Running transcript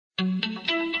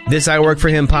This I Work For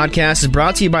Him podcast is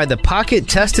brought to you by the Pocket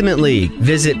Testament League.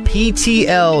 Visit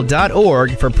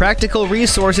PTL.org for practical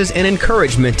resources and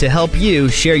encouragement to help you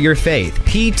share your faith.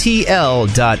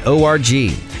 PTL.org.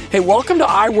 Hey, welcome to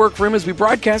I Work For Him as we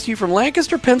broadcast you from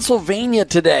Lancaster, Pennsylvania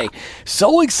today.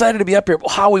 So excited to be up here.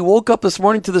 How we woke up this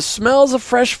morning to the smells of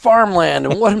fresh farmland,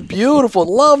 and what beautiful,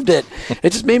 loved it.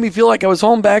 It just made me feel like I was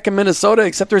home back in Minnesota,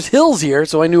 except there's hills here,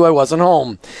 so I knew I wasn't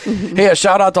home. Hey, a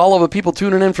shout out to all of the people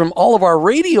tuning in from all of our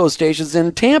radio stations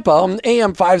in Tampa,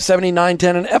 AM 570,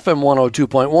 910, and FM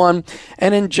 102.1,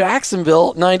 and in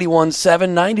Jacksonville,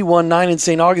 91.7, 91.9 in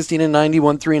St. Augustine, and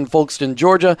 91.3 in Folkestone,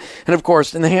 Georgia, and of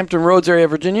course, in the Hampton Roads area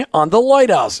of Virginia, on the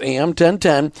Lighthouse, AM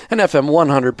 1010 and FM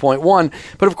 100.1.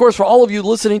 But of course, for all of you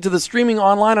listening to the streaming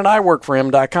online at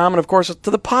iworkforhim.com, and of course to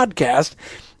the podcast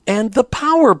and the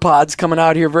Power Pods coming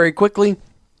out here very quickly,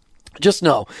 just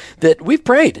know that we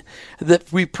prayed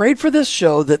for this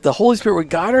show, that the Holy Spirit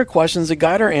would guide our questions and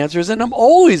guide our answers, and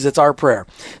it's our prayer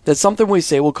that something we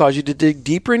say will cause you to dig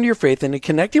deeper into your faith and to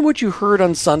connecting what you heard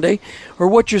on Sunday or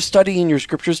what you're studying in your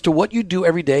scriptures to what you do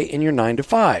every day in your 9 to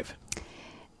 5.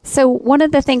 So one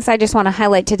of the things I just want to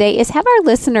highlight today is have our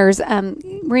listeners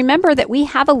remember that we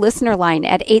have a listener line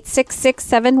at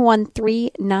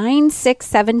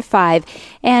 866-713-9675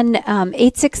 and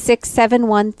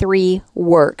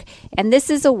 866-713-WORK. And this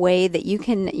is a way that you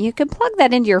can plug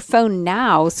that into your phone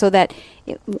now so that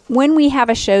when we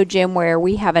have a show, Jim, where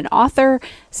we have an author,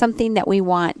 something that we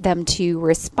want them to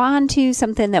respond to,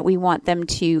 something that we want them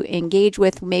to engage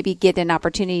with, maybe get an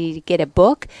opportunity to get a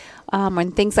book,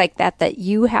 and things like that, that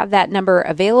you have that number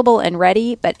available and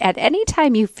ready. But at any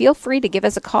time, you feel free to give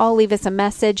us a call, leave us a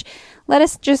message. Let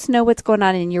us just know what's going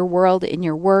on in your world, in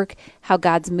your work, how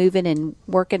God's moving and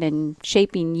working and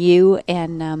shaping you.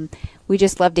 And we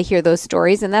just love to hear those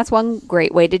stories. And that's one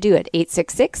great way to do it.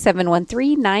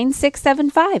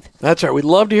 866-713-9675. That's right. We'd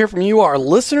love to hear from you, our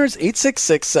listeners.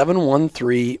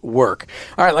 866-713-WORK.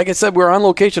 All right. Like I said, we're on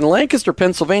location in Lancaster,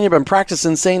 Pennsylvania. I've been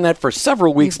practicing saying that for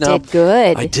several weeks now. You did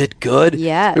good. I did good.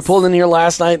 Yes. We pulled in here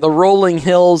last night. The rolling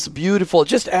hills, beautiful,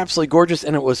 just absolutely gorgeous.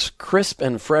 And it was crisp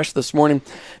and fresh this morning.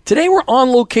 Today we're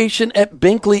on location at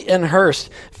Binkley Hurst,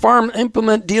 farm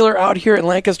implement dealer out here in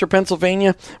Lancaster,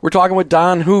 Pennsylvania. We're talking with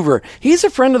Don Hoover. He's a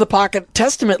friend of the Pocket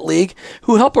Testament League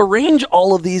who helped arrange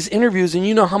all of these interviews. And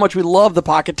you know how much we love the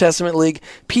Pocket Testament League,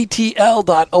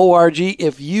 PTL.org.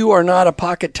 If you are not a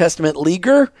Pocket Testament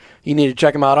Leaguer, you need to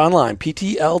check them out online,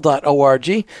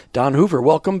 PTL.org. Don Hoover,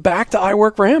 welcome back to I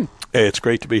Work For Him. Hey, it's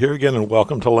great to be here again, and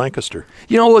welcome to Lancaster.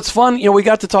 You know, what's fun, we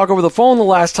got to talk over the phone the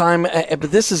last time,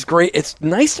 but this is great. It's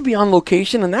nice to be on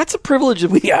location, and that's a privilege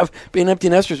that we have being empty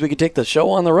nesters. We can take the show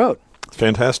on the road.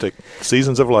 Fantastic.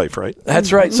 Seasons of life, right?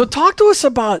 That's right. So talk to us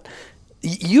about,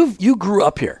 you grew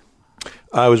up here.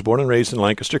 I was born and raised in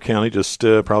Lancaster County, just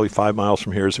probably 5 miles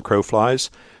from here as the crow flies.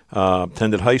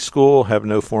 Attended high school, have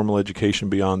no formal education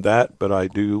beyond that, but I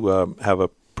do have a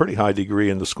pretty high degree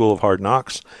in the School of Hard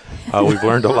Knocks. We've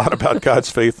learned a lot about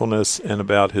God's faithfulness and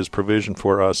about his provision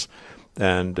for us.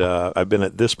 And I've been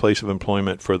at this place of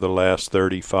employment for the last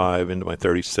 35 into my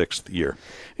 36th year.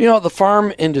 You know, the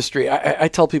farm industry, I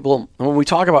tell people when we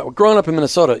talk about growing up in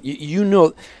Minnesota, you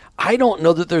know, I don't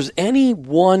know that there's any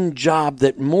one job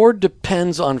that more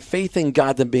depends on faith in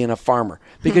God than being a farmer,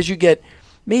 because you get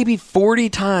maybe 40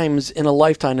 times in a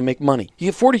lifetime to make money. You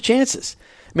get 40 chances.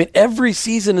 I mean, every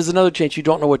season is another chance. You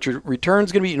don't know what your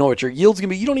return's going to be. You know what your yield's going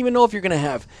to be. You don't even know if you're going to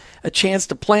have a chance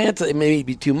to plant. It may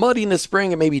be too muddy in the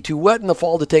spring. It may be too wet in the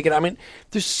fall to take it. I mean,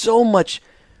 there's so much.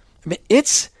 I mean,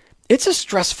 it's a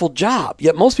stressful job.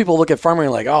 Yet most people look at farming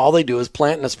like, oh, all they do is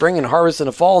plant in the spring and harvest in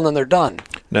the fall, and then they're done.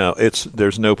 No,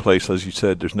 there's no place, as you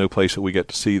said, there's no place that we get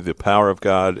to see the power of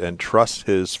God and trust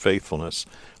his faithfulness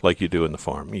like you do in the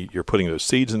farm. You're putting those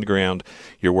seeds in the ground,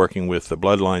 you're working with the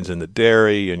bloodlines in the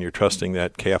dairy, and you're trusting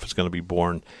that calf is going to be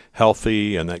born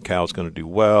healthy and that cow is going to do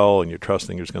well, and you're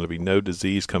trusting there's going to be no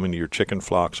disease coming to your chicken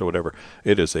flocks or whatever.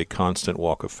 It is a constant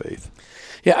walk of faith.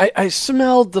 Yeah, I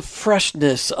smelled the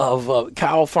freshness of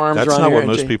cow farms around here. That's not what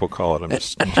most people call it. I'm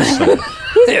just saying.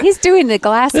 He's doing the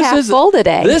glass half full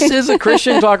today. This is a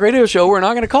Christian talk radio show. We're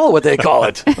not going to call it what they call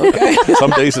it. Okay.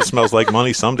 Some days it smells like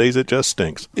money. Some days it just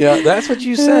stinks. Yeah, that's what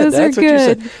you said. That's what you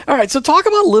said. All right, so talk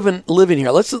about living here.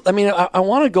 I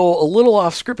want to go a little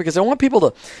off script because I want people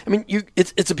to. I mean,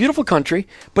 it's a beautiful country,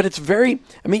 but it's very.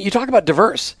 I mean, you talk about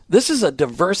diverse. This is a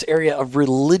diverse area of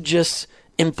religious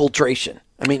infiltration.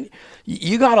 I mean,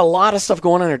 you got a lot of stuff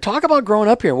going on here. Talk about growing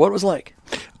up here. What it was like.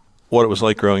 What it was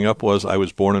like growing up was I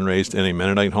was born and raised in a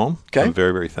Mennonite home. Okay. I'm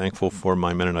very, very thankful for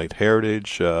my Mennonite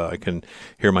heritage. I can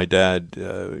hear my dad,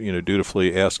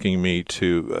 dutifully asking me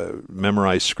to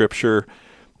memorize Scripture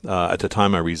At the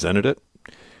time, I resented it.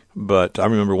 But I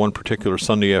remember one particular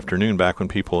Sunday afternoon back when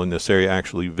people in this area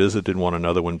actually visited one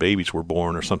another when babies were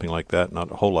born or something like that. Not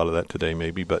a whole lot of that today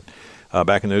maybe, but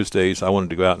back in those days I wanted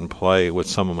to go out and play with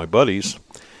some of my buddies.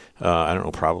 I don't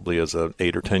know, probably as an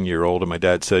 8 or 10-year-old. And my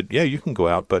dad said, yeah, you can go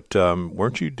out, but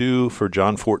weren't you due for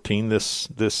John 14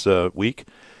 this week?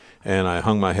 And I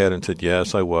hung my head and said,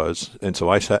 yes, I was. And so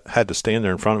I had to stand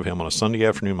there in front of him on a Sunday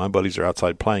afternoon. My buddies are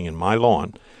outside playing in my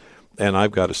lawn. And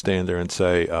I've got to stand there and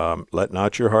say, let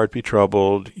not your heart be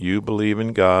troubled. You believe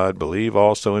in God, believe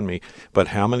also in me. But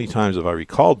how many times have I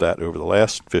recalled that over the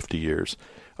last 50 years?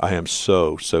 I am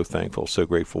so thankful, so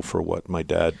grateful for what my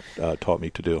dad taught me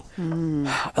to do.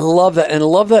 I love that, and I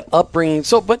love that upbringing.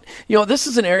 So, but this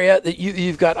is an area that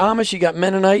you've got Amish, you got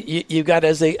Mennonite, you've got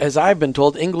as I've been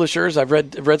told, Englishers. I've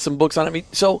read some books on it. I mean,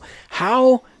 so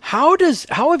how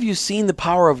have you seen the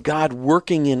power of God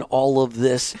working in all of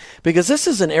this? Because this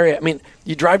is an area. I mean,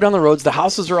 you drive down the roads, the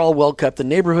houses are all well kept, the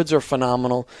neighborhoods are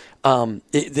phenomenal.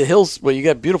 The hills, well, you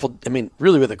got beautiful. I mean,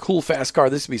 really, with a cool, fast car,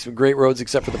 this would be some great roads,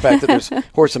 except for the fact that there's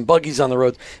horse and buggies on the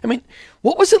roads. I mean,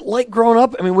 what was it like growing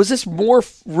up? I mean, was this more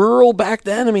rural back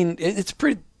then? I mean, it's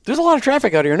pretty. There's a lot of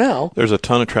traffic out here now. There's a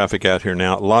ton of traffic out here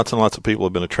now. Lots and lots of people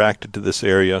have been attracted to this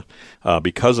area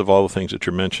because of all the things that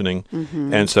you're mentioning.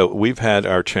 Mm-hmm. And so we've had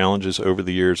our challenges over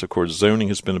the years. Of course, zoning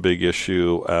has been a big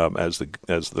issue as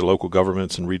the local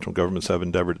governments and regional governments have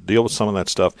endeavored to deal with some of that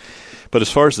stuff. But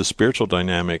as far as the spiritual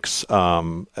dynamics,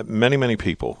 many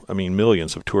people, I mean,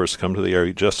 millions of tourists come to the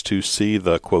area just to see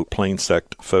the, quote, plain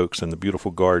sect folks and the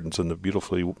beautiful gardens and the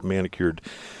beautifully manicured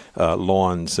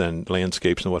lawns and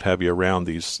landscapes and what have you around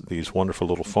these wonderful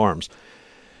little farms.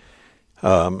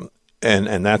 And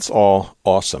that's all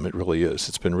awesome. It really is.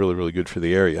 It's been really, really good for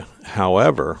the area.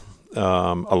 However,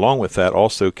 along with that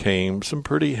also came some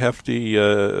pretty hefty,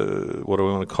 what do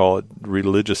we want to call it,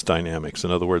 religious dynamics.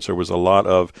 In other words, there was a lot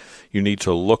of, you need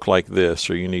to look like this,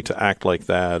 or you need to act like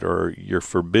that, or you're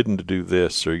forbidden to do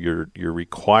this, or you're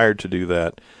required to do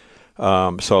that.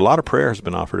 So a lot of prayer has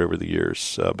been offered over the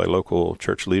years by local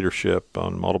church leadership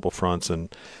on multiple fronts,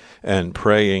 and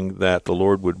praying that the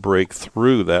Lord would break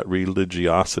through that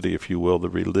religiosity, if you will, the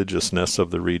religiousness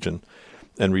of the region,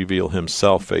 and reveal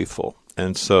himself faithful.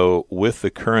 And so with the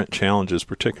current challenges,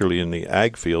 particularly in the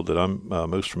ag field that I'm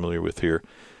most familiar with here,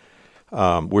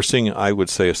 we're seeing, I would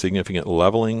say, a significant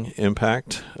leveling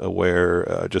impact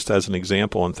where, just as an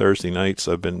example, on Thursday nights,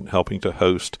 I've been helping to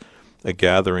host a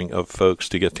gathering of folks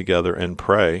to get together and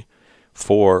pray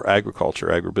for agriculture,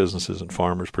 agribusinesses, and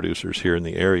farmers, producers here in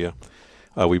the area.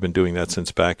 We've been doing that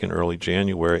since back in early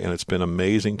January, and it's been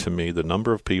amazing to me the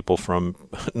number of people from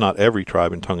not every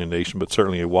tribe and tongue and nation, but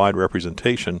certainly a wide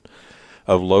representation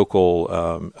of local,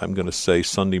 I'm going to say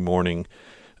Sunday morning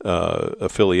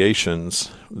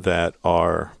affiliations that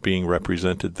are being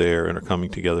represented there and are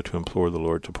coming together to implore the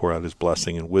Lord to pour out his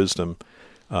blessing and wisdom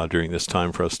during this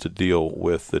time for us to deal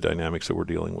with the dynamics that we're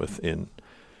dealing with in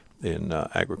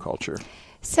agriculture.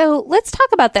 So let's talk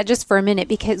about that just for a minute,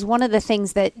 because one of the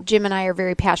things that Jim and I are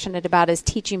very passionate about is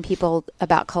teaching people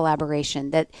about collaboration,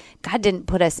 that God didn't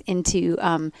put us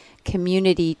into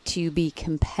community to be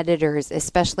competitors,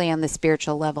 especially on the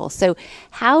spiritual level. So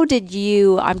how did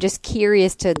you, I'm just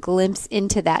curious to glimpse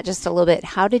into that just a little bit,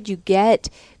 how did you get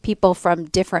people from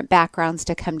different backgrounds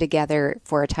to come together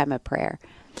for a time of prayer?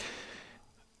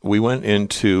 We went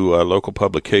into local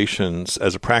publications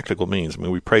as a practical means. I mean,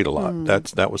 we prayed a lot.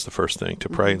 That was the first thing, to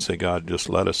pray and say, God, just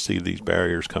let us see these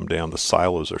barriers come down. The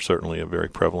silos are certainly a very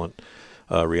prevalent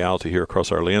reality here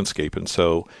across our landscape. And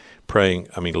so praying,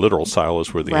 I mean, literal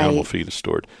silos where the animal feed is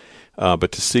stored.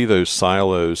 But to see those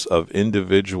silos of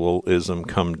individualism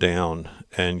come down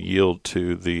and yield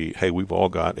to the, hey, we've all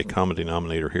got a common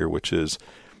denominator here, which is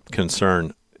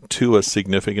concern to a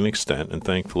significant extent, and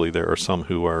thankfully there are some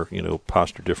who are,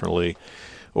 postured differently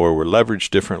or were leveraged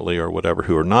differently or whatever,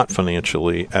 who are not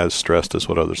financially as stressed as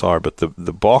what others are. But the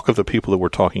bulk of the people that we're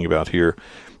talking about here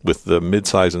with the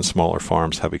mid-size and smaller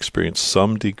farms have experienced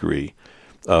some degree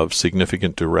of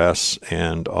significant duress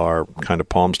and are kind of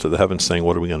palms to the heavens saying,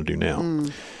 what are we going to do now?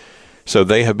 So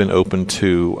they have been open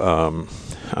to,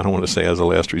 I don't want to say as a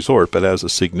last resort, but as a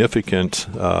significant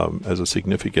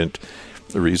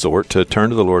resort to turn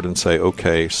to the Lord and say,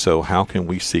 okay, so how can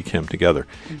we seek him together?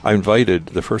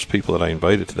 The first people that I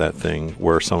invited to that thing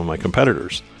were some of my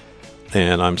competitors.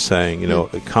 And I'm saying,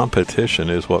 competition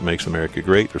is what makes America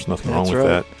great. There's nothing wrong with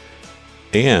that.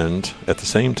 And at the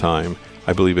same time,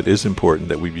 I believe it is important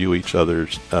that we view each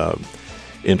other's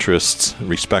interests,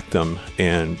 respect them,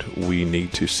 and we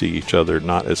need to see each other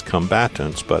not as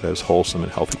combatants, but as wholesome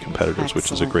and healthy competitors,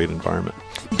 which is a great environment.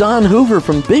 Don Hoover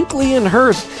from Binkley and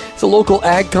Hurst. It's a local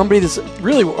ag company. This is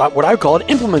really what I would call an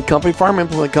implement company, farm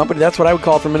implement company. That's what I would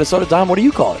call it from Minnesota. Don, what do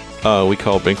you call it? We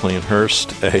call Binkley and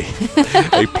Hurst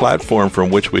a platform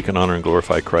from which we can honor and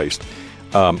glorify Christ.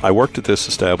 I worked at this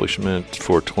establishment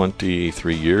for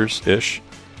 23 years-ish,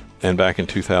 and back in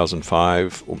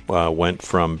 2005 went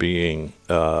from being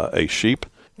a sheep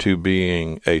to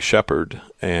being a shepherd,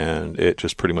 and it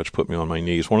just pretty much put me on my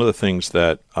knees. One of the things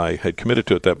that I had committed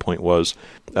to at that point was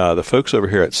the folks over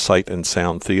here at Sight and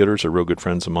Sound Theaters are real good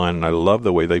friends of mine, and I love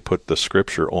the way they put the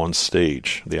scripture on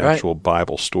stage, the actual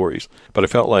Bible stories. But I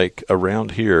felt like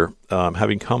around here,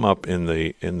 having come up in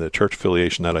the church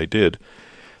affiliation that I did,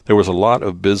 there was a lot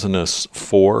of business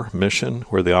for mission,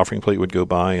 where the offering plate would go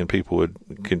by and people would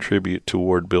contribute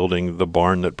toward building the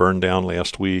barn that burned down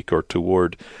last week, or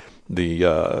toward the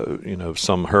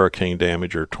some hurricane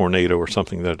damage or tornado or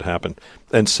something that had happened.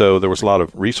 And so there was a lot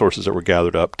of resources that were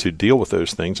gathered up to deal with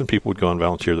those things, and people would go and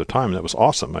volunteer their time, and that was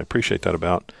awesome. I appreciate that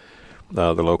about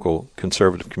the local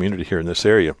conservative community here in this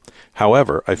area.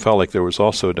 However, I felt like there was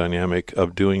also a dynamic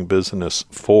of doing business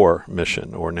for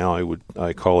mission, or now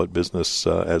I call it business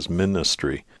as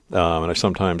ministry. And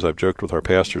I've joked with our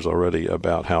pastors already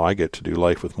about how I get to do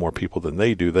life with more people than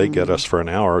they do. They get us for an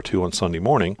hour or two on Sunday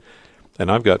morning, and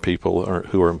I've got people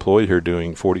who are employed here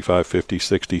doing 45, 50,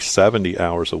 60, 70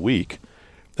 hours a week,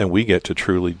 and we get to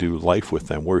truly do life with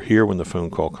them. We're here when the phone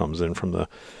call comes in from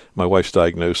my wife's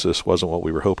diagnosis wasn't what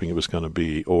we were hoping it was going to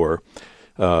be, or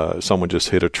someone just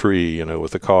hit a tree,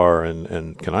 with a car,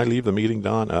 and can I leave the meeting,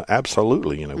 Don?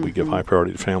 Absolutely. We give high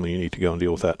priority to family. You need to go and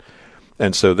deal with that.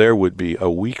 And so there would be a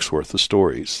week's worth of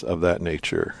stories of that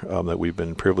nature that we've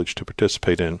been privileged to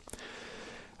participate in.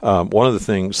 One of the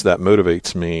things that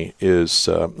motivates me is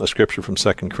a scripture from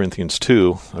 2 Corinthians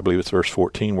 2, I believe it's verse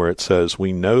 14, where it says,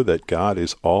 "We know that God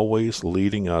is always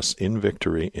leading us in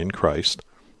victory in Christ."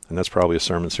 And that's probably a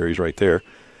sermon series right there.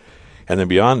 And then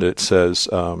beyond it says,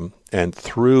 "And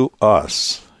through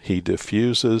us he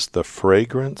diffuses the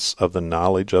fragrance of the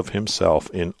knowledge of himself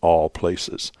in all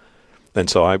places." And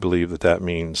so I believe that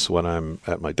means when I'm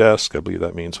at my desk, I believe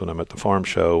that means when I'm at the farm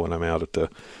show, when I'm out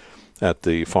at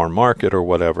the farm market or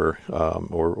whatever,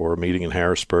 or a meeting in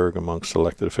Harrisburg amongst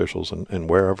elected officials and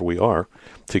wherever we are,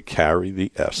 to carry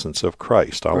the essence of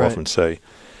Christ. I'll often say,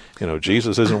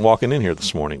 Jesus isn't walking in here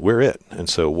this morning. We're it. And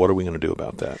so what are we going to do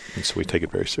about that? And so we take it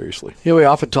very seriously. We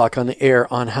often talk on the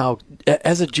air on how,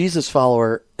 as a Jesus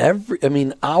follower,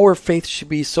 our faith should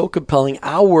be so compelling,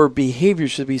 our behavior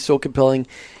should be so compelling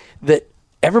that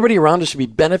everybody around us should be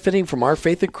benefiting from our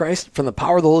faith in Christ, from the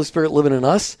power of the Holy Spirit living in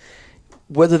us.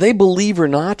 Whether they believe or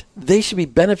not, they should be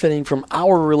benefiting from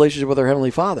our relationship with our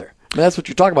Heavenly Father. That's what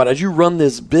you're talking about. As you run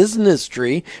this business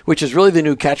tree, which is really the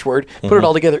new catchword, put it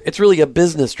all together, it's really a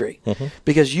business tree,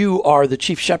 because you are the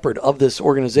chief shepherd of this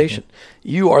organization.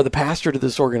 You are the pastor to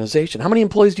this organization. How many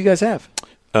employees do you guys have?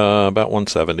 About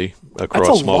 170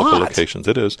 across multiple locations.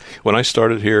 It is. When I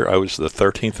started here, I was the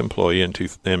 13th employee in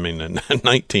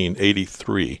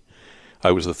 1983.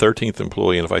 I was the 13th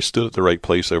employee, and if I stood at the right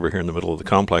place over here in the middle of the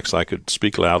complex, I could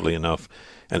speak loudly enough,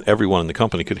 and everyone in the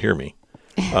company could hear me.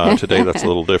 Today, that's a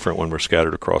little different when we're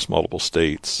scattered across multiple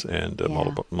states and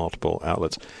multiple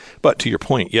outlets. But to your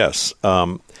point, yes,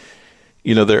 I've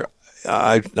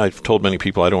told many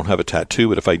people I don't have a tattoo,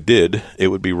 but if I did, it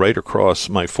would be right across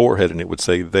my forehead, and it would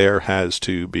say, "There has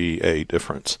to be a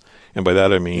difference." And by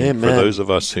that I mean, Amen. For those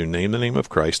of us who name the name of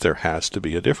Christ, there has to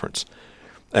be a difference.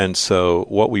 And so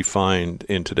what we find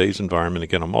in today's environment,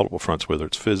 again, on multiple fronts, whether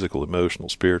it's physical, emotional,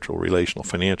 spiritual, relational,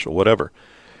 financial, whatever,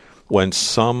 when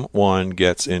someone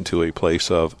gets into a place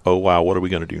of, oh, wow, what are we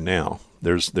going to do now?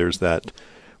 There's that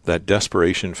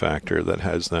desperation factor that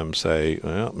has them say,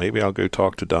 well, maybe I'll go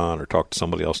talk to Don or talk to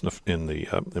somebody else in the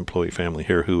employee family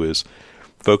here who is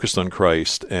focused on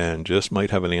Christ and just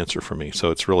might have an answer for me.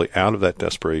 So it's really out of that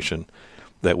desperation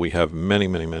that we have many,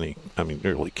 many, many,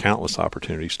 really countless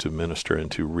opportunities to minister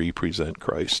and to represent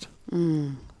Christ.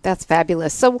 That's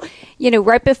fabulous. So,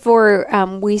 right before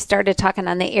we started talking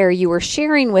on the air, you were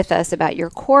sharing with us about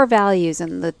your core values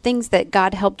and the things that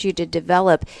God helped you to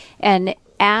develop. And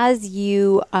as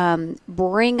you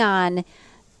bring on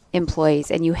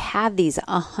employees and you have these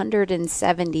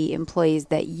 170 employees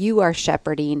that you are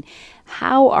shepherding,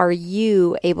 how are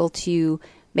you able to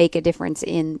make a difference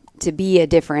to be a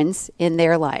difference in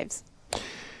their lives?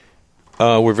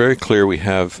 We're very clear. We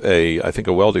have I think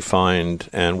a well-defined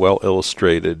and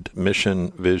well-illustrated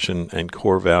mission, vision, and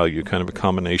core value, kind of a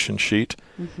combination sheet.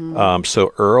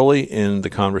 So early in the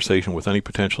conversation with any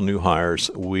potential new hires,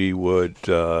 we would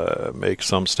make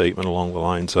some statement along the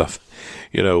lines of,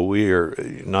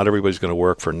 not everybody's going to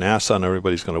work for NASA, not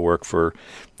everybody's going to work for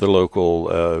the local,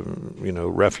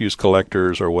 refuse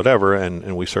collectors or whatever,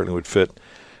 and we certainly would fit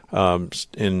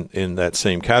in that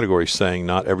same category, saying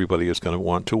not everybody is going to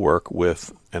want to work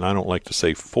with, and I don't like to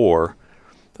say for,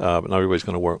 but not everybody's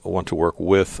going to want to work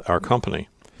with our company.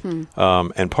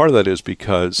 And part of that is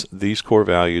because these core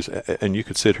values, and you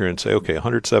could sit here and say, okay,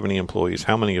 170 employees,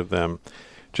 how many of them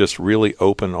just really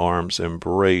open arms,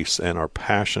 embrace, and are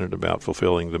passionate about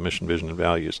fulfilling the mission, vision, and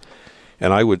values?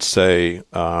 And I would say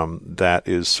that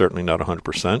is certainly not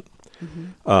 100%.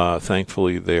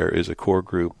 Thankfully, there is a core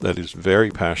group that is very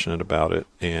passionate about it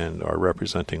and are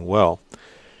representing well.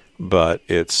 But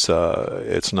it's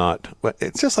not.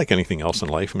 It's just like anything else in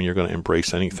life. I mean, you're going to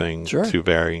embrace anything to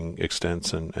varying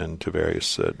extents and to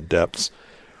various depths.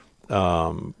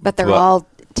 But they're all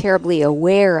terribly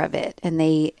aware of it, and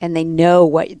they know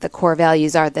what the core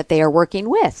values are that they are working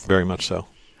with. Very much so.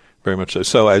 Very much so.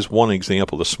 So, as one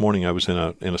example, this morning I was in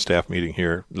a staff meeting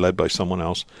here, led by someone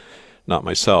else, not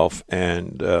myself,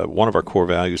 and one of our core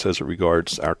values as it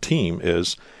regards our team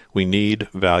is we need,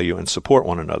 value, and support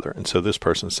one another. And so this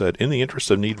person said, in the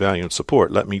interest of need, value, and support,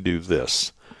 let me do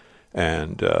this.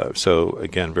 And so,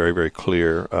 again, very, very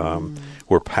clear.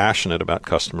 We're passionate about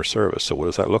customer service. So what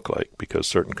does that look like? Because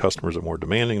certain customers are more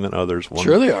demanding than others.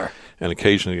 Sure they are. And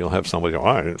occasionally you'll have somebody go,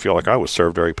 I didn't feel like I was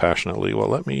served very passionately. Well,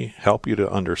 let me help you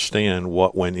to understand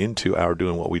what went into our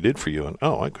doing what we did for you. And,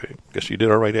 I guess you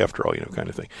did all right after all, kind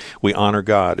of thing. We honor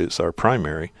God is our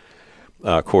primary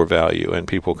core value. And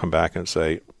people come back and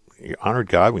say, you honored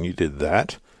God when you did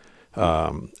that?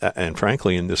 And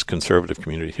frankly, in this conservative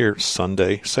community here,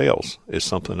 Sunday sales is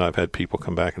something I've had people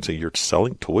come back and say, you're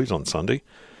selling toys on Sunday?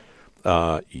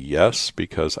 Yes,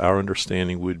 because our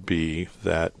understanding would be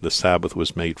that the Sabbath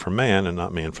was made for man and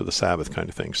not man for the Sabbath, kind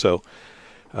of thing. So,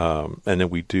 and then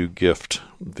we do gift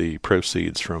the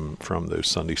proceeds from those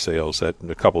Sunday sales at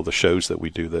a couple of the shows that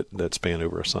we do that span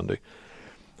over a Sunday.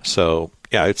 So,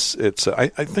 yeah, it's. I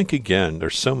think, again,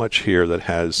 there's so much here that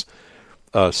has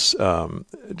us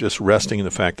just resting in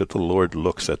the fact that the Lord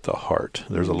looks at the heart.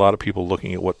 There's a lot of people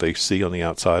looking at what they see on the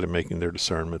outside and making their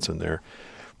discernments and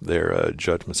their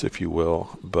judgments, if you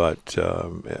will. But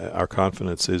our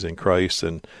confidence is in Christ,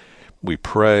 and we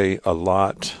pray a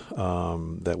lot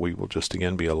that we will just,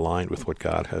 again, be aligned with what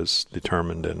God has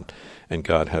determined and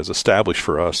God has established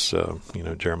for us.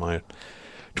 Jeremiah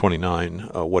 29,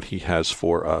 what he has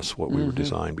for us, what we were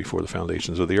designed before the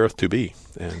foundations of the earth to be.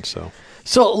 And so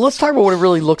let's talk about what it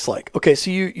really looks like. Okay, so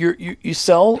you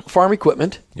sell farm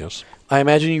equipment. Yes. I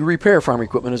imagine you repair farm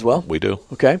equipment as well. We do.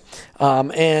 Okay.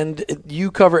 And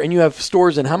you have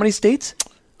stores in how many states?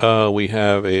 We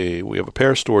have a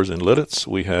pair of stores in Lidditz.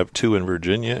 We have 2 in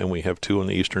Virginia, and we have 2 on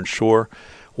the Eastern Shore.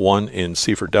 1 in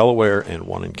Seaford, Delaware, and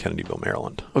 1 in Kennedyville,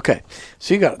 Maryland. Okay,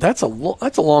 so that's a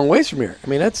long ways from here. I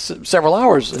mean, that's several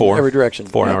hours in every direction.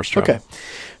 4 hours travel. Okay,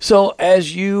 so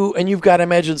you've got to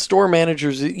imagine store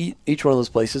managers at each one of those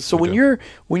places. So when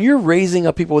you're raising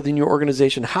up people within your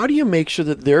organization, how do you make sure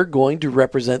that they're going to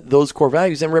represent those core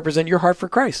values and represent your heart for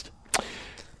Christ?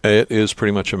 It is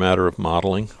pretty much a matter of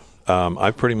modeling.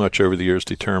 I've pretty much over the years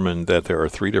determined that there are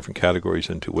 3 different categories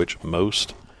into which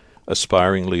most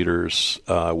aspiring leaders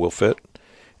will fit,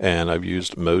 and I've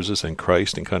used Moses and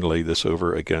Christ and kind of laid this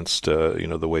over against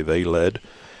the way they led.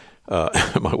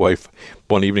 My wife,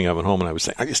 one evening I went home and I was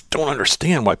saying, I just don't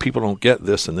understand why people don't get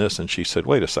this and this, and she said,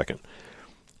 wait a second.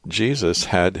 Jesus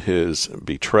had his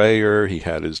betrayer, he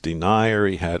had his denier,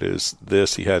 he had his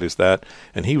this, he had his that,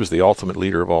 and he was the ultimate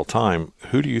leader of all time.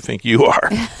 Who do you think you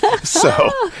are? So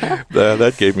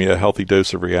that gave me a healthy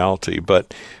dose of reality.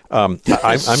 But I'm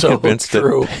convinced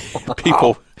that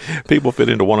people fit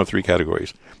into one of 3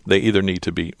 categories. They either need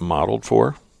to be modeled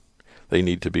for, they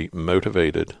need to be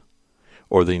motivated,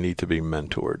 or they need to be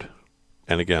mentored.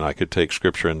 And again, I could take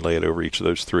Scripture and lay it over each of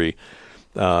those 3.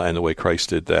 And the way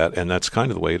Christ did that, and that's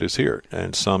kind of the way it is here.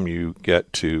 And some you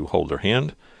get to hold their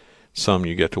hand, some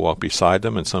you get to walk beside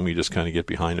them, and some you just kind of get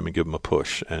behind them and give them a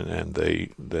push. And they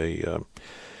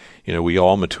we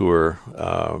all mature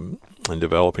and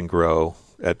develop and grow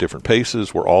at different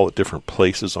paces. We're all at different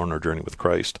places on our journey with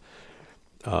Christ.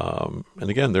 And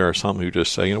again, there are some who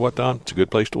just say, you know what, Don, it's a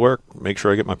good place to work. Make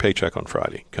sure I get my paycheck on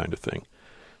Friday, kind of thing.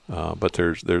 But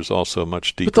there's also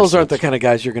much deeper. But those aren't the kind of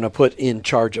guys you're going to put in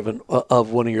charge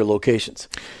of one of your locations,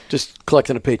 just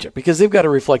collecting a paycheck, because they've got to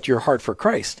reflect your heart for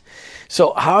Christ.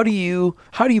 So how do you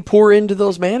pour into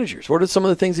those managers? What are some of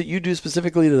the things that you do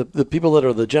specifically to the people that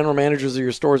are the general managers of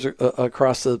your stores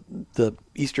across the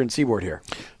eastern seaboard here?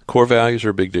 Core values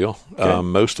are a big deal. Okay.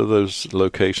 Most of those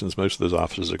locations, most of those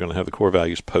offices are going to have the core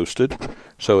values posted.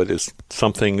 So it is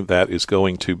something that is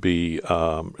going to be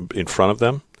in front of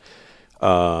them.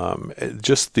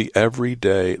 Just the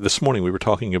everyday. This morning we were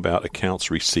talking about accounts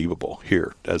receivable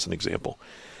here as an example.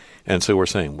 And so we're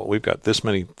saying, well, we've got this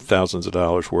many thousands of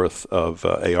dollars worth of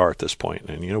AR at this point.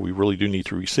 And, we really do need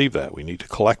to receive that. We need to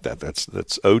collect that.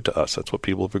 That's owed to us. That's what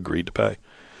people have agreed to pay.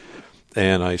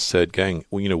 And I said, gang,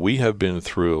 we have been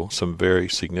through some very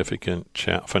significant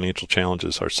financial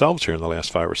challenges ourselves here in the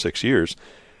last 5 or 6 years.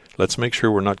 Let's make sure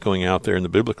we're not going out there in the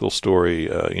biblical story,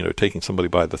 taking somebody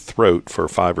by the throat for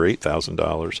 $5,000 or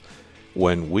 $8,000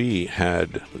 when we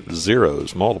had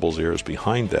multiple zeros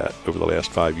behind that over the last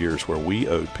 5 years where we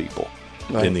owed people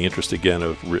in the interest, again,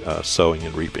 of sowing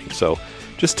and reaping. So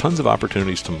just tons of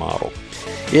opportunities to model.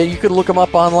 Yeah, you can look them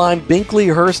up online,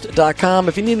 BinkleyHurst.com.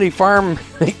 If you need any farm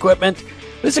equipment,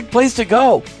 this is a place to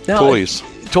go. Now, Toys.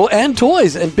 And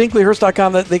toys. And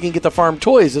BinkleyHurst.com, that they can get the farm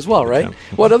toys as well, right? Yeah.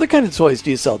 What other kind of toys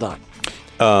do you sell, Don?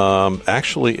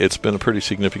 Actually, it's been a pretty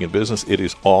significant business. It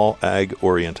is all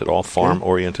ag-oriented, all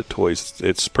farm-oriented toys.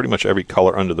 It's pretty much every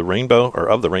color under the rainbow, or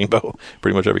of the rainbow,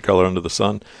 pretty much every color under the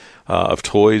sun of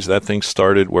toys. That thing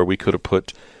started where we could have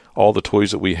put all the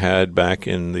toys that we had back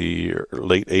in the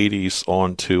late 80s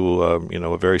onto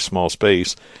a very small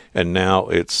space, and now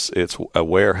it's a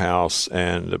warehouse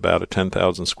and about a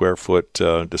 10,000 square foot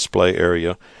display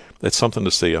area. It's something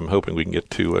to see. I'm hoping we can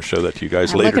get to show that to you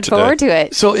guys later today. Looking forward to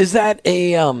it. So is that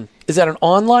an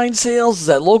online sales? Is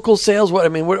that local sales? What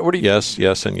do you? Yes,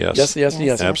 and yes.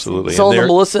 Yes. Absolutely. Sell the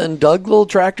Melissa and Doug little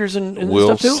tractors and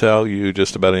we'll stuff too? sell you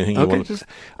just about anything you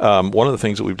want. One of the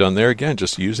things that we've done there, again,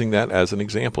 just using that as an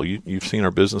example. You've seen our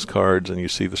business cards and you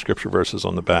see the scripture verses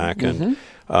on the back. And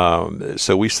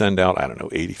so we send out,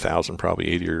 80,000, probably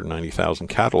 80 or 90,000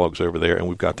 catalogs over there. And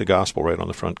we've got the gospel right on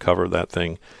the front cover of that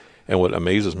thing. And what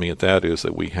amazes me at that is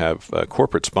that we have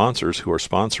corporate sponsors who are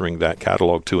sponsoring that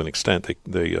catalog to an extent.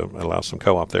 They allow some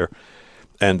co-op there.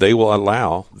 And they will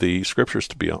allow the scriptures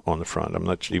to be on the front. I'm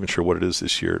not even sure what it is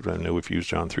this year. I know we've used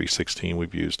John 3:16.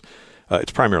 We've used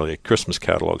it's primarily a Christmas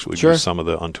catalog, so we've used some of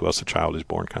the unto us a child is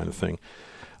born kind of thing.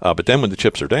 But then when the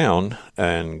chips are down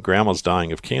and grandma's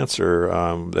dying of cancer,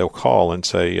 they'll call and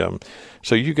say,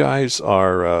 so you guys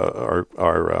are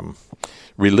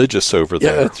religious over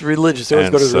there. Yeah, it's religious. They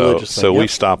always go to the religious side. So we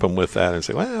stop them with that and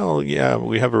say, well, yeah,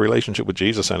 we have a relationship with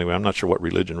Jesus anyway. I'm not sure what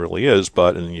religion really is,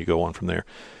 and then you go on from there.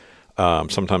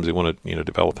 Sometimes they want to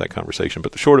develop that conversation.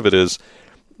 But the short of it is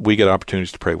we get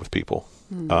opportunities to pray with people.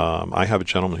 I have a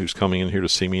gentleman who's coming in here to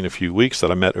see me in a few weeks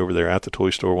that I met over there at the toy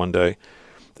store one day.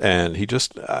 And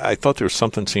I thought there was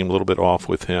something seemed a little bit off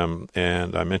with him,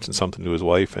 and I mentioned something to his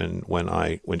wife, and when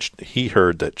he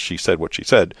heard that she said what she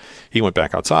said, he went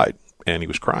back outside, and he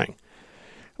was crying.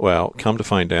 Well, come to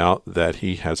find out that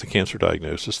he has a cancer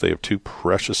diagnosis. They have two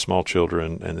precious small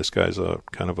children, and this guy's a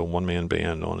kind of a one-man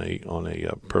band on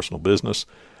a personal business,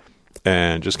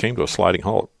 and just came to a sliding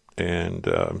halt,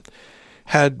 and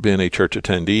had been a church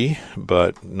attendee,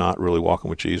 but not really walking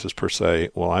with Jesus per se.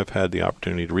 Well, I've had the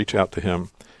opportunity to reach out to him,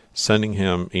 sending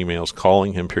him emails,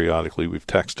 calling him periodically. We've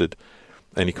texted,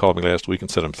 and he called me last week and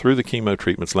said, I'm through the chemo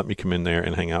treatments. Let me come in there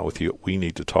and hang out with you. We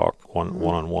need to talk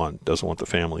one-on-one. Doesn't want the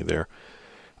family there.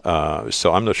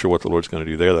 So I'm not sure what the Lord's going to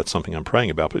do there. That's something I'm praying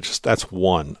about, but that's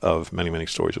one of many, many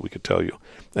stories that we could tell you.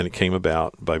 And it came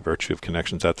about by virtue of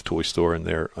connections at the toy store and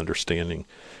their understanding.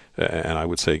 And I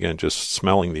would say, again, just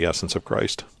smelling the essence of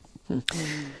Christ.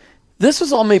 This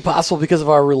was all made possible because of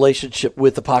our relationship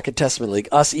with the Pocket Testament League,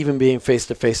 us even being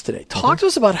face-to-face today. Talk to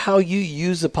us about how you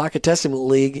use the Pocket Testament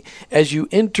League as you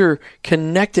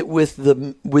interconnect it with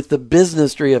the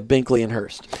business tree of Binkley and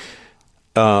Hurst.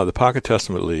 The Pocket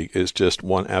Testament League is just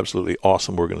one absolutely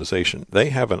awesome organization. They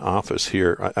have an office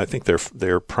here. I think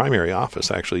their primary office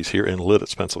actually is here in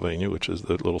Lidditz, Pennsylvania, which is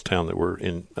the little town that we're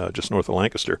in just north of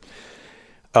Lancaster.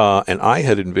 And I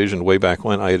had envisioned way back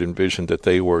when, that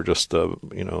they were just,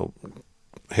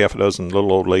 half a dozen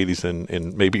little old ladies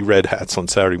in maybe red hats on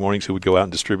Saturday mornings who would go out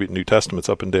and distribute New Testaments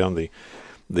up and down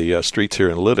the streets here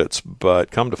in Lidditz.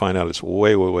 But come to find out, it's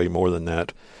way, way, way more than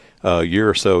that. A year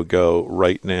or so ago,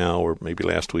 right now, or maybe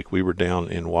last week, we were down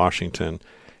in Washington.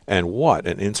 And what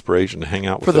an inspiration to hang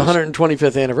out with for the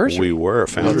 125th anniversary. We were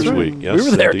Founders Week. Yes,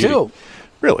 we were there indeed. too.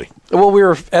 Really? Well, we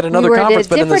were at another we were conference,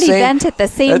 at a but in the different same event at the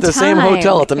same at the same time.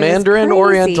 hotel at the It was Mandarin crazy.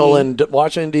 Oriental in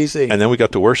Washington D.C. And then we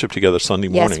got to worship together Sunday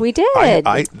morning. Yes, we did.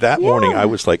 That morning, Yeah. I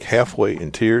was like halfway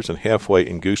in tears and halfway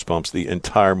in goosebumps the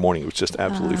entire morning. It was just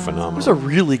absolutely There phenomenal. was a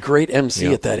really great MC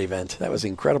Yeah. at that event. That was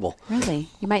incredible. Really?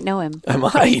 You might know him. I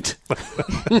might.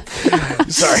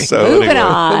 Sorry. So Moving anyway,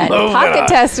 on. Pocket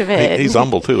Testament. he's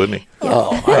humble too, isn't he?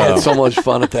 Oh, I had so much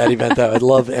fun at that event. I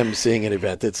love emceeing an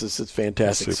event. It's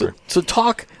fantastic. Super. So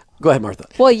talk. Go ahead, Martha.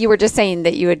 Well, you were just saying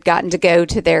that you had gotten to go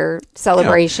to their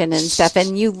celebration and stuff,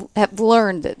 and you have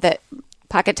learned that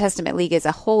Pocket Testament League is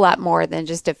a whole lot more than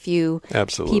just a few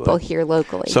Absolutely. people here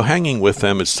locally. So hanging with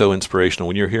them is so inspirational.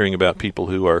 When you're hearing about people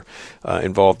who are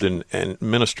involved in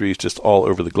ministries just all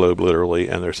over the globe, literally,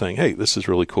 and they're saying, hey, this is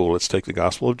really cool. Let's take the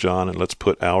Gospel of John and let's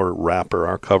put our wrapper,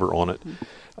 our cover on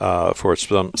it for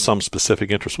some specific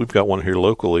interest. We've got one here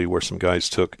locally where some guys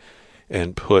took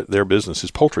and put their business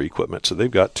is poultry equipment. So they've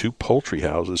got 2 poultry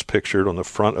houses pictured on the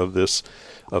front of this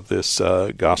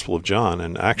Gospel of John.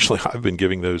 And actually, I've been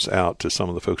giving those out to some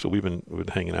of the folks that we've been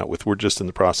hanging out with. We're just in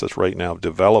the process right now of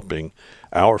developing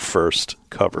our first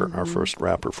cover, our first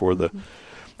wrapper for the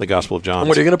Gospel of John. And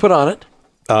what are you going to put on it?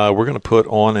 We're going to put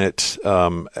on it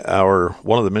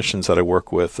one of the missions that I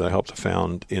work with that I helped to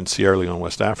found in Sierra Leone,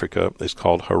 West Africa, is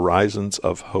called Horizons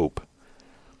of Hope.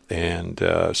 And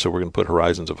so we're going to put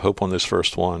Horizons of Hope on this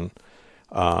first one.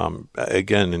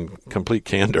 Again, in complete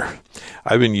candor,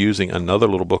 I've been using another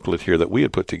little booklet here that we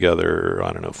had put together,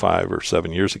 5 or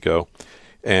 7 years ago.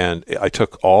 And I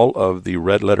took all of the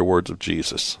red letter words of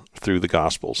Jesus through the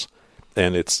Gospels.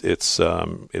 And it's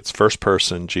first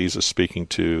person, Jesus speaking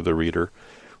to the reader,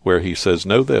 where he says,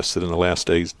 know this, that in the last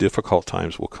days difficult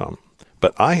times will come.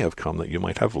 But I have come that you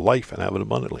might have life and have it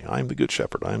abundantly. I am the good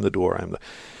shepherd. I am the door.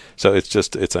 So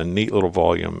it's a neat little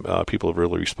volume. People have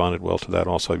really responded well to that.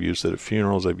 Also, I've used it at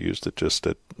funerals. I've used it just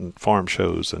at farm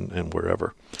shows and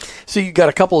wherever. So you got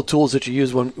a couple of tools that you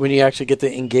use when you actually get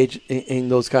to engage in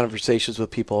those conversations with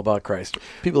people about Christ,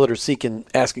 people that are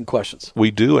asking questions.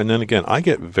 We do, and then again, I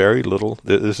get very little.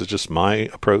 This is just my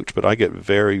approach, but I get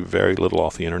very, very little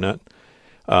off the internet.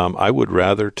 I would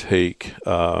rather take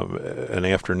an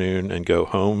afternoon and go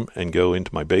home and go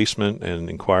into my basement and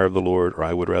inquire of the Lord, or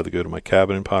I would rather go to my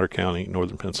cabin in Potter County,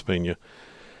 northern Pennsylvania,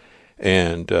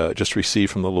 and just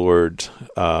receive from the Lord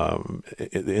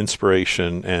the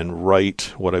inspiration and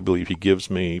write what I believe He gives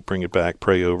me, bring it back,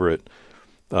 pray over it,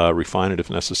 refine it if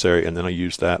necessary, and then I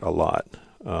use that a lot.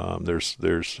 There's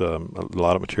a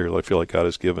lot of material I feel like God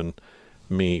has given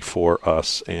me for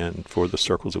us and for the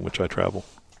circles in which I travel.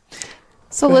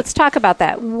 So let's talk about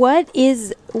that. What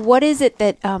is it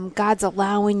that God's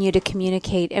allowing you to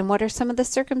communicate, and what are some of the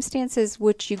circumstances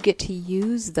which you get to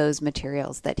use those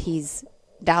materials that He's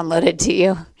downloaded to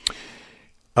you?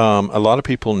 A lot of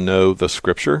people know the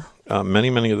Scripture.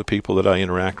 Many of the people that I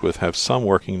interact with have some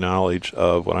working knowledge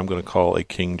of what I'm going to call a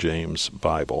King James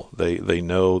Bible. They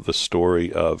know the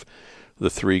story of the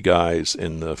 3 guys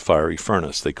in the fiery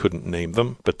furnace. They couldn't name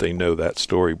them, but they know that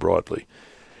story broadly.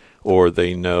 Or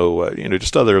they know,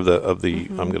 just other of the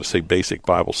I'm going to say basic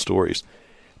Bible stories.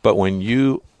 But when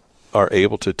you are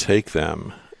able to take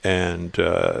them and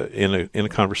in a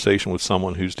conversation with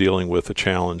someone who's dealing with a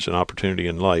challenge, an opportunity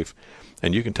in life,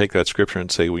 and you can take that Scripture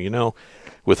and say, well,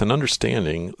 with an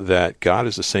understanding that God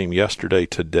is the same yesterday,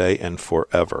 today, and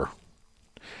forever.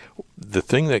 The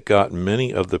thing that got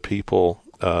many of the people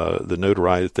the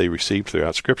notoriety that they received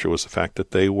throughout Scripture was the fact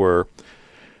that they were,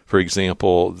 for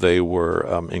example,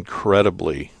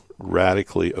 incredibly,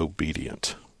 radically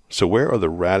obedient. So where are the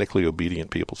radically obedient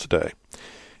people today?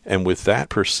 And with that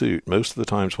pursuit, most of the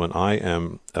times when I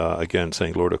am, again,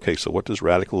 saying, Lord, okay, so what does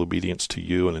radical obedience to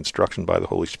you and instruction by the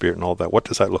Holy Spirit and all that, what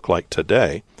does that look like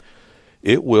today?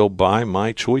 It will, by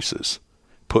my choices,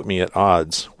 put me at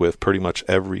odds with pretty much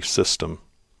every system,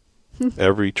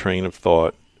 every train of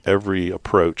thought, every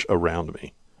approach around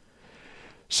me.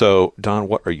 So, Don,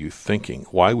 what are you thinking?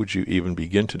 Why would you even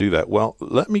begin to do that? Well,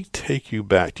 let me take you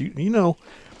back. You know,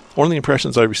 one of the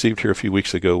impressions I received here a few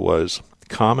weeks ago was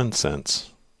common sense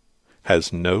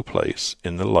has no place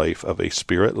in the life of a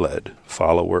Spirit-led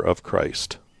follower of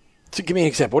Christ. So give me an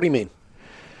example. What do you mean?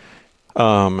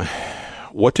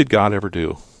 What did God ever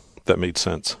do that made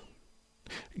sense?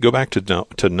 Go back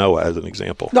to Noah as an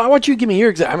example. No, I want you to give me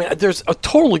your example. I mean, there's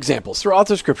total examples throughout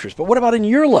the Scriptures, but what about in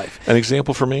your life? An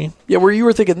example for me? Yeah, where you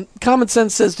were thinking, common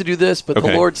sense says to do this, but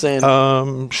the Lord's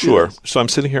saying... Sure. So I'm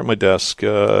sitting here at my desk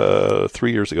 3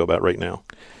 years ago, about right now,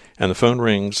 and the phone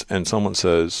rings, and someone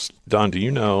says, Don, do you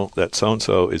know that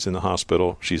so-and-so is in the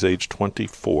hospital? She's age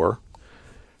 24.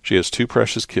 She has 2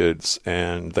 precious kids,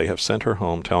 and they have sent her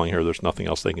home telling her there's nothing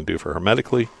else they can do for her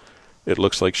medically. It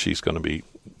looks like she's going to be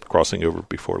crossing over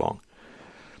before long.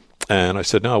 And I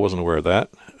said, no, I wasn't aware of that.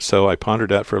 So I pondered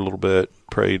that for a little bit,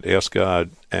 prayed, asked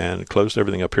God, and closed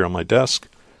everything up here on my desk.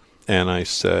 And I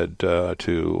said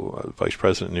to a vice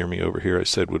president near me over here, I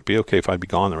said, would it be okay if I'd be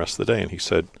gone the rest of the day? And he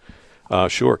said,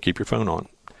 sure, keep your phone on.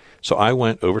 So I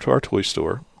went over to our toy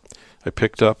store. I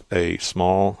picked up a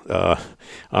small,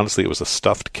 honestly, it was a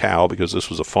stuffed cow, because this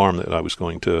was a farm that I was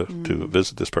going to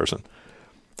visit this person,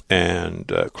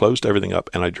 and closed everything up.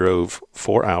 And I drove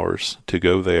 4 hours to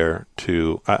go there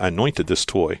I anointed this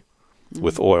toy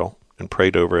with oil and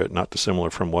prayed over it, not dissimilar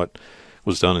from what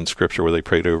was done in Scripture, where they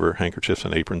prayed over handkerchiefs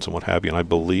and aprons and what have you. And I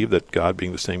believe that God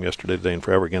being the same yesterday, today, and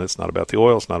forever, again, it's not about the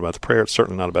oil, it's not about the prayer, it's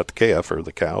certainly not about the calf or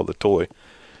the cow, the toy.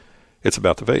 It's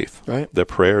about the faith. Right. The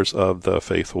prayers of the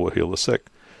faithful will heal the sick.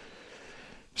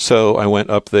 So I went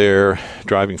up there,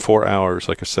 driving 4 hours,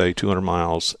 like I say, 200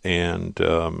 miles, and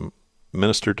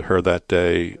ministered to her that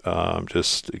day,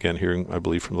 just, again, hearing, I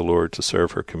believe, from the Lord to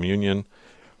serve her communion.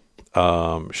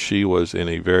 She was in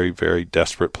a very, very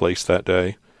desperate place that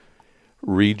day,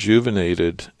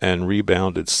 rejuvenated and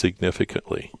rebounded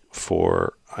significantly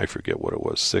for, I forget what it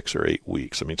was, 6 or 8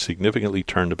 weeks. I mean, significantly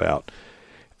turned about.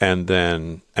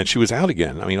 And she was out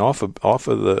again. I mean, out of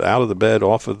the bed,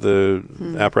 off of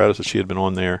the apparatus that she had been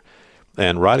on there,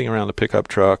 and riding around the pickup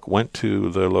truck. Went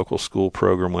to the local school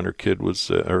program when her kid was,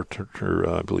 her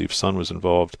I believe, son was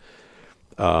involved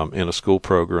in a school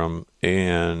program,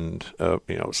 and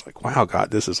it was like, wow, God,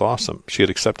 this is awesome. She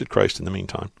had accepted Christ in the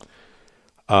meantime,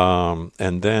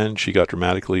 and then she got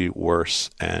dramatically worse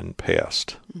and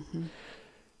passed. Mm-hmm.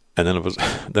 And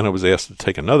then I was asked to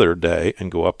take another day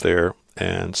and go up there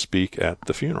and speak at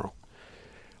the funeral.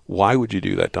 Why would you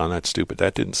do that, Don? That's stupid.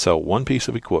 That didn't sell one piece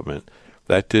of equipment.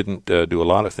 That didn't do a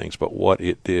lot of things. But what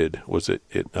it did was it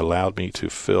allowed me to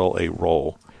fill a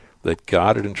role that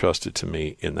God had entrusted to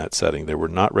me in that setting. They were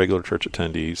not regular church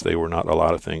attendees. They were not a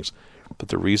lot of things. But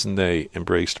the reason they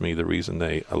embraced me, the reason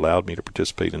they allowed me to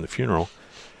participate in the funeral,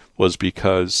 was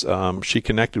because she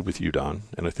connected with you, Don.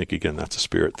 And I think, again, that's a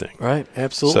spirit thing. Right,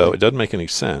 absolutely. So it doesn't make any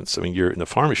sense. I mean, you're in the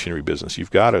farm machinery business.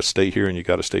 You've got to stay here, and you've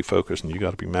got to stay focused, and you've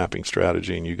got to be mapping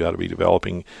strategy, and you've got to be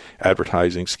developing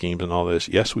advertising schemes and all this.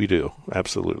 Yes, we do.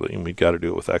 Absolutely. And we've got to do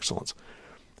it with excellence.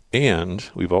 And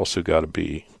we've also got to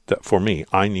be, for me,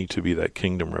 I need to be that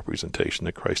kingdom representation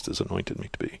that Christ has anointed me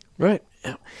to be. Right.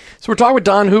 Yeah. So we're talking with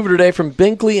Don Hoover today from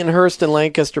Binkley and Hurst in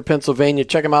Lancaster, Pennsylvania.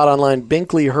 Check him out online,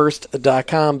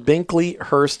 binkleyhurst.com,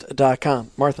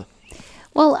 binkleyhurst.com. Martha.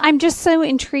 Well, I'm just so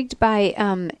intrigued by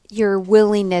your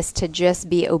willingness to just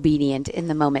be obedient in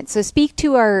the moment. So speak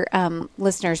to our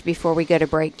listeners before we go to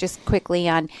break, just quickly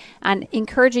on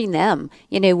encouraging them,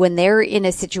 when they're in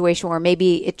a situation where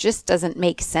maybe it just doesn't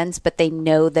make sense, but they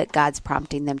know that God's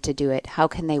prompting them to do it. How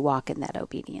can they walk in that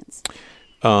obedience?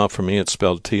 For me, it's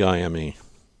spelled Time.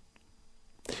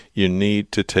 You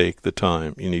need to take the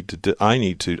time. You need to. I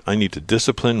need to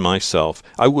discipline myself.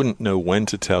 I wouldn't know when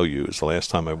to tell you is the last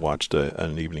time I watched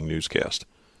an evening newscast.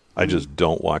 I just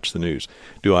don't watch the news.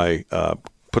 Do I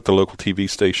put the local TV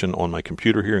station on my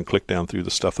computer here and click down through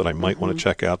the stuff that I might want to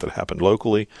check out that happened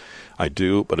locally? I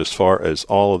do. But as far as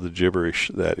all of the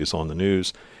gibberish that is on the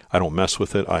news, I don't mess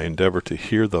with it. I endeavor to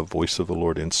hear the voice of the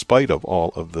Lord in spite of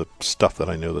all of the stuff that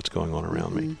I know that's going on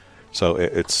around me. So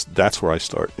that's where I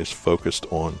start, is focused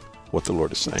on what the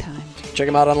Lord is saying. Check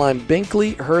them out online,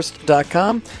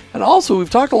 binkleyhurst.com. And also, we've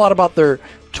talked a lot about their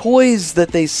toys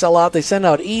that they sell out. They send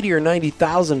out 80 or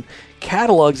 90,000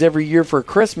 catalogs every year for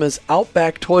Christmas.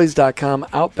 Outbacktoys.com,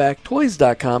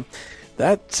 outbacktoys.com.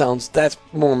 That's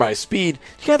more my speed.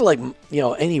 You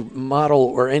got any model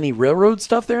or any railroad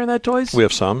stuff there in that toys? We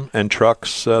have some, and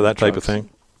trucks, that type of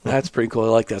thing. That's pretty cool. I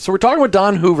like that. So we're talking with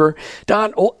Don Hoover.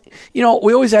 Don, we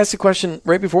always ask the question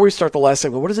right before we start the last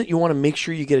segment, what is it you want to make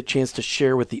sure you get a chance to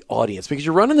share with the audience? Because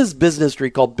you're running this business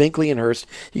street called Binkley and Hurst.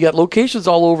 You got locations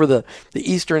all over the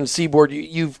eastern seaboard.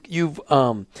 You've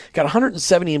got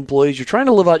 170 employees. You're trying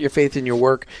to live out your faith in your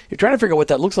work. You're trying to figure out what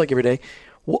that looks like every day.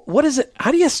 What is it?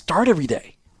 How do you start every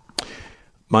day?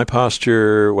 My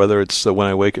posture, whether it's when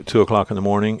I wake at 2 o'clock in the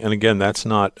morning, and again, I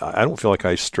don't feel like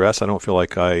I stress. I don't feel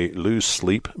like I lose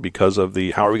sleep because of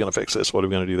how are we going to fix this? What are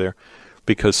we going to do there?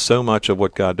 Because so much of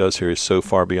what God does here is so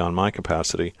far beyond my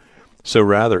capacity. So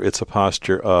rather, it's a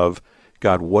posture of,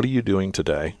 God, what are you doing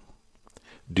today?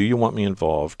 Do you want me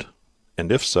involved?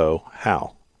 And if so,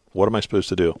 how? What am I supposed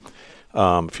to do?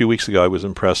 A few weeks ago, I was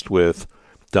impressed with,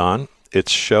 Don, it's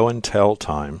show and tell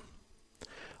time.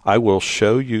 I will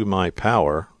show you my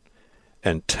power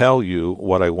and tell you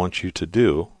what I want you to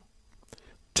do.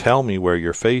 Tell me where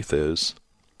your faith is,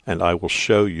 and I will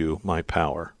show you my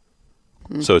power.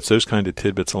 So it's those kind of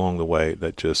tidbits along the way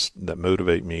that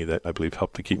motivate me, that I believe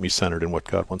help to keep me centered in what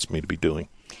God wants me to be doing.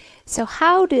 So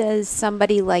how does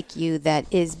somebody like you that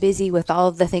is busy with all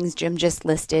of the things Jim just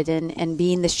listed and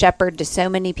being the shepherd to so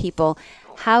many people,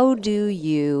 how do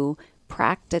you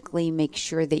practically make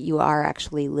sure that you are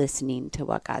actually listening to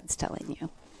what God's telling you?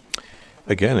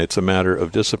 Again, it's a matter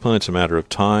of discipline. It's a matter of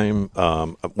time.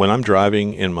 When I'm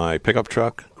driving in my pickup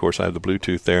truck, of course, I have the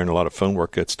Bluetooth there and a lot of phone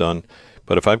work gets done.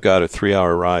 But if I've got a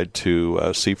 3-hour ride to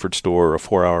a Seaford store or a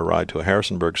 4-hour ride to a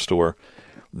Harrisonburg store,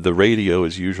 the radio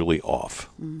is usually off.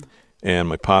 And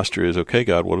my posture is, okay,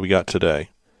 God, what do we got today?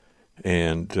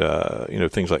 And,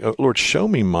 things like, oh, Lord, show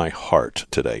me my heart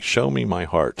today. Show me my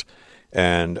heart.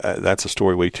 And that's a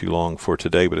story way too long for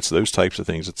today, but it's those types of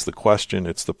things. It's the question,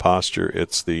 it's the posture,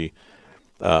 it's the,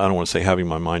 I don't want to say having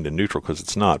my mind in neutral because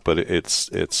it's not, but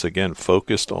it's again,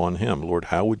 focused on Him. Lord,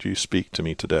 how would you speak to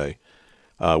me today?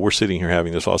 We're sitting here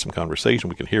having this awesome conversation.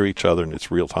 We can hear each other and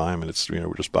it's real time and it's,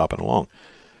 we're just bopping along.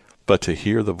 But to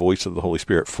hear the voice of the Holy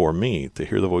Spirit, for me, to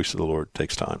hear the voice of the Lord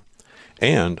takes time.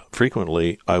 And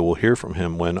frequently, I will hear from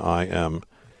Him when I am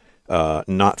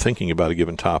not thinking about a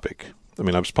given topic. I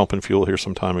mean, I was pumping fuel here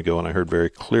some time ago, and I heard very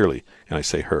clearly, and I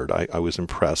say heard, I was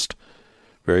impressed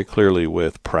very clearly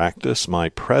with practice, my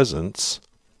presence,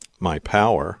 my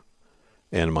power,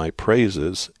 and my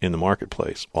praises in the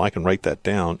marketplace. Well, I can write that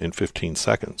down in 15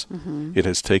 seconds. It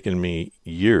has taken me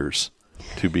years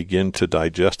to begin to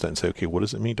digest that and say, okay, what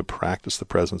does it mean to practice the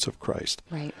presence of Christ?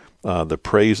 Right. The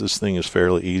praises thing is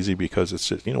fairly easy because it's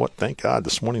just, you know what, thank God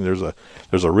this morning there's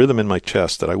a rhythm in my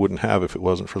chest that I wouldn't have if it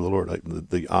wasn't for the Lord.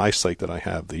 The eyesight that I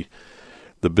have,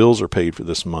 the bills are paid for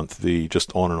this month, the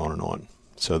just on and on and on.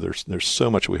 So there's so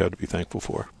much we have to be thankful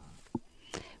for.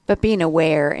 But being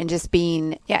aware and just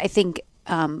being, I think,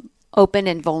 open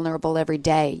and vulnerable every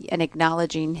day and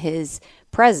acknowledging His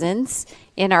presence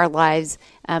in our lives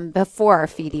before our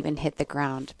feet even hit the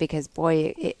ground. Because,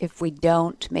 boy, if we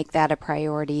don't make that a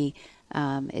priority,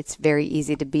 it's very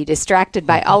easy to be distracted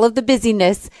by all of the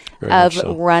busyness of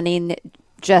running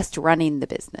the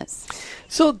business.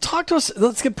 So talk to us,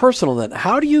 let's get personal then.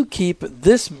 How do you keep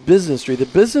this business tree, the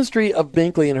business tree of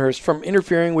Binkley and Hurst, from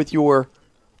interfering with your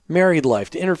married life,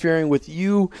 to interfering with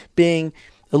you being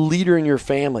a leader in your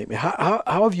family? I mean,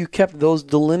 how have you kept those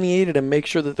delineated and make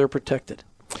sure that they're protected?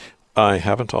 I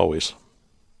haven't always.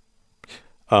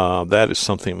 That is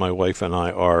something my wife and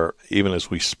I are, even as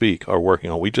we speak, are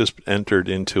working on. We just entered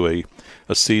into a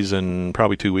season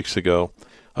probably 2 weeks ago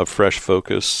of fresh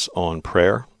focus on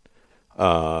prayer,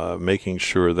 making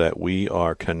sure that we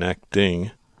are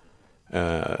connecting,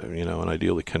 and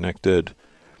ideally connected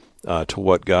to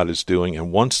what God is doing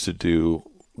and wants to do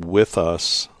with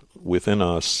us, within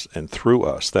us, and through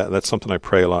us. That's something I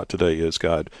pray a lot today is,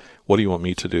 God, what do you want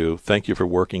me to do? Thank you for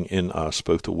working in us,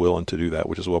 both to will and to do that,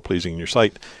 which is well-pleasing in your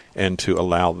sight, and to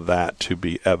allow that to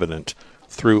be evident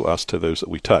through us to those that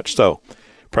we touch. So,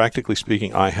 practically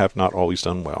speaking, I have not always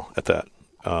done well at that.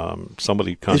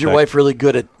 Is your wife really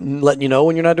good at letting you know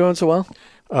when you're not doing so well?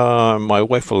 My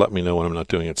wife will let me know when I'm not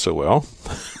doing it so well.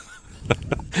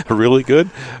 Really good.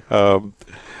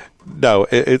 No,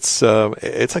 it's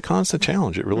a constant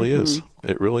challenge. It really is.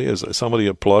 It really is. Somebody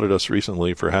applauded us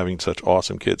recently for having such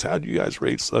awesome kids. How do you guys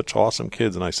raise such awesome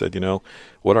kids? And I said,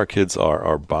 what our kids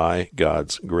are by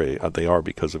God's grace. They are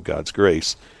because of God's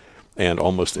grace, and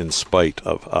almost in spite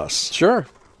of us. Sure.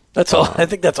 That's all. I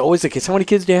think that's always the case. How many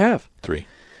kids do you have? 3.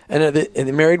 And are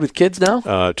they married with kids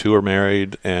now? 2 are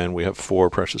married, and we have 4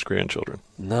 precious grandchildren.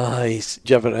 Nice.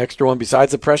 Do you have an extra one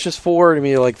besides the precious 4? I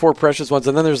mean, like 4 precious ones,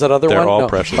 and then there's that other one? They're all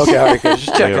precious. Okay, all right, just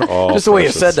checking. Just the way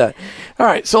you said that. All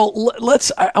right, so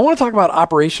I want to talk about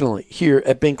operationally here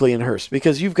at Binkley and Hurst,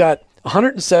 because you've got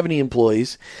 170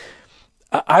 employees.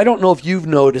 I don't know if you've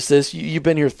noticed this. You've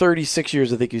been here 36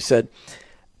 years, I think you said.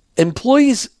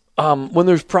 Employees, when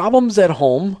there's problems at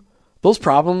home, those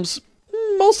problems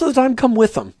most of the time come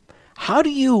with them. How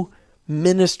do you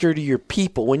minister to your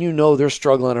people when you know they're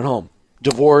struggling at home?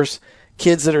 Divorce,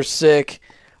 kids that are sick,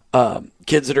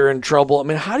 kids that are in trouble. I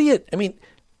mean,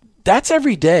 that's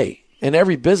every day in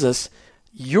every business.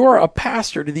 You're a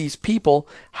pastor to these people.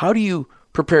 How do you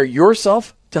prepare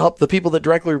yourself to help the people that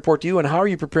directly report to you, and how are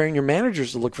you preparing your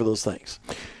managers to look for those things?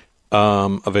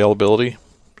 Availability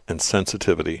and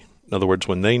sensitivity. In other words,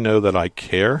 when they know that I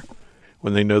care,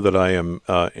 when they know that I am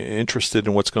interested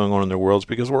in what's going on in their worlds,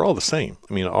 because we're all the same.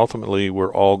 I mean, ultimately,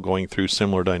 we're all going through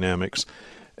similar dynamics.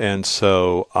 And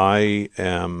so I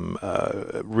am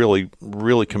really,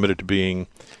 really committed to being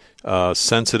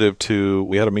sensitive to,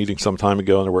 we had a meeting some time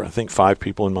ago, and there were, I think, 5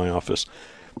 people in my office.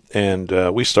 And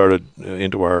we started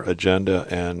into our agenda,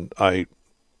 and I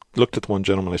looked at the one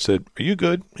gentleman. I said, "Are you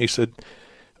good?" He said,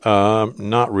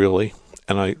 Not really.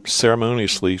 And I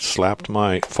ceremoniously slapped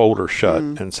my folder shut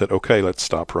and said, okay, let's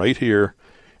stop right here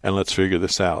and let's figure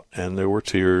this out. And there were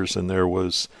tears, and there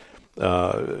was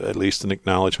at least an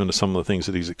acknowledgement of some of the things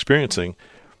that he's experiencing.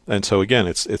 And so, again,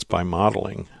 it's by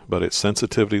modeling, but it's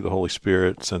sensitivity to the Holy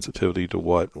Spirit, sensitivity to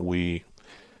what we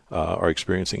are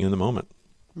experiencing in the moment.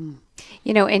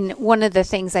 You know, and one of the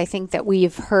things I think that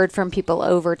we've heard from people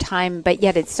over time, but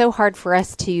yet it's so hard for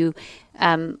us to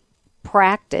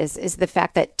practice, is the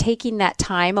fact that taking that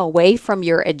time away from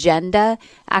your agenda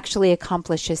actually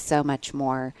accomplishes so much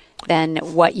more than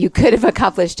what you could have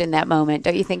accomplished in that moment.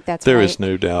 Don't you think that's right? There is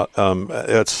no doubt.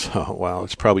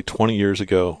 It's probably 20 years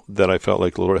ago that I felt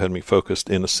like the Lord had me focused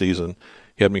in a season.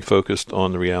 He had me focused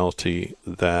on the reality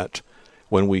that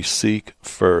when we seek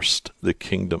first the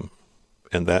kingdom,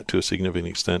 and that to a significant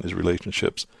extent is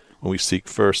relationships, when we seek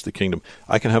first the kingdom,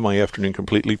 I can have my afternoon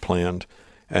completely planned,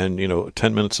 and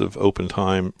 10 minutes of open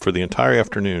time for the entire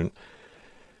afternoon,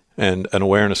 and an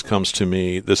awareness comes to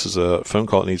me, this is a phone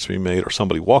call that needs to be made, or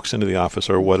somebody walks into the office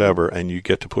or whatever, and you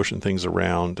get to pushing things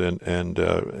around and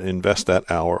invest that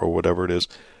hour or whatever it is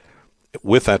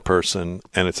with that person,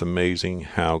 and it's amazing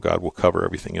how God will cover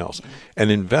everything else.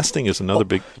 And investing is another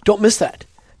big... Don't miss that,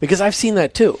 because I've seen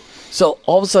that too. So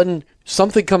all of a sudden,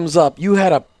 something comes up, you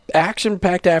had a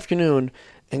action-packed afternoon,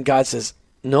 and God says,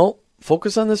 no,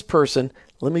 focus on this person,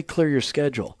 let me clear your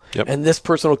schedule. Yep. And this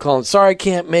person will call and, sorry, I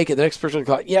can't make it. The next person will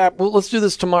call, yeah, well, let's do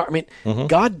this tomorrow. I mean,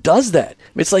 God does that.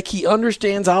 It's like he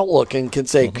understands Outlook and can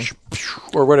say,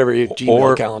 or whatever,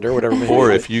 Gmail calendar, whatever.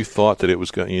 Or if you thought that it was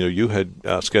going, you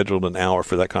had scheduled an hour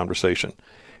for that conversation,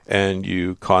 and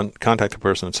you contact the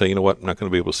person and say, you know what, I'm not going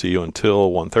to be able to see you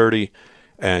until 1:30,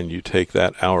 and you take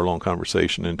that hour-long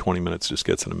conversation, and 20 minutes just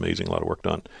gets an amazing lot of work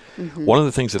done. One of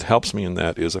the things that helps me in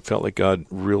that is I felt like God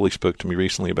really spoke to me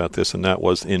recently about this, and that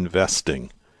was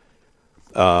investing.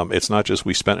 It's not just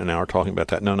we spent an hour talking about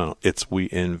that. No. It's we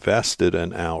invested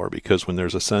an hour, because when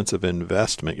there's a sense of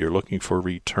investment, you're looking for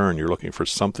return. You're looking for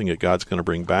something that God's going to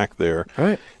bring back there.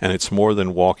 Right. And it's more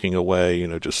than walking away,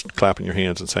 just clapping your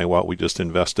hands and saying, well, we just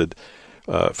invested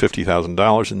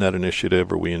 $50,000 in that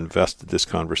initiative, or we invested this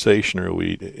conversation, or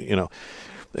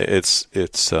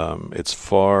it's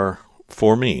far,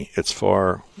 for me, it's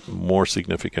far more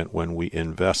significant when we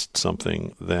invest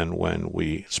something than when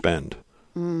we spend.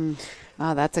 Oh,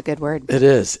 that's a good word. It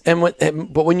is.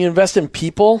 But when you invest in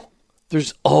people,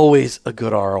 there's always a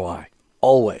good ROI.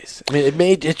 Always. I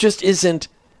mean, it just isn't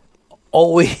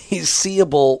always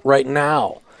seeable right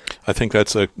now. I think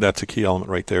that's a key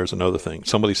element right there is another thing.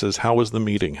 Somebody says, how was the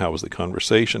meeting? How was the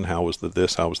conversation? How was the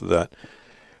this? How was the that?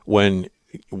 When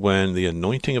the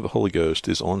anointing of the Holy Ghost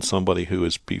is on somebody who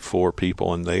is before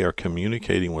people and they are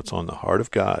communicating what's on the heart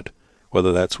of God,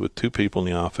 whether that's with 2 people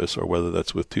in the office or whether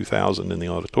that's with 2,000 in the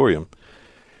auditorium,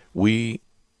 I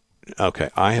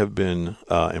have been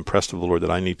impressed with the Lord that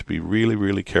I need to be really,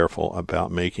 really careful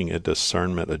about making a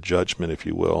discernment, a judgment, if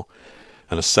you will,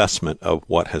 an assessment of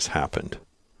what has happened.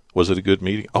 Was it a good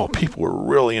meeting? Oh, people were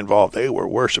really involved. They were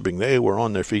worshiping. They were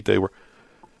on their feet. They were...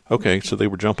 Okay, so they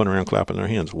were jumping around, clapping their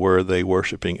hands. Were they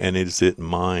worshiping? And is it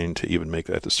mine to even make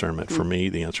that discernment? For me,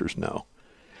 the answer is no.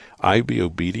 I be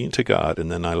obedient to God,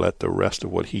 and then I let the rest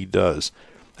of what he does.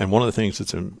 And one of the things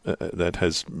that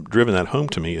has driven that home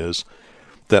to me is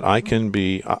that I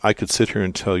could sit here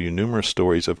and tell you numerous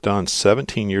stories of, Don,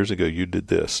 17 years ago you did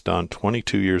this. Don,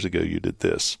 22 years ago you did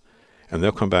this. And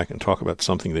they'll come back and talk about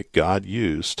something that God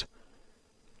used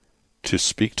to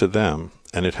speak to them,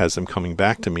 and it has them coming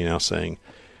back to me now saying,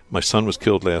 my son was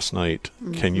killed last night.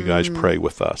 Can you guys pray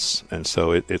with us? And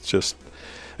so it's just,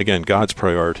 again, God's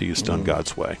priority is done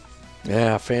God's way.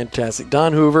 Yeah, fantastic.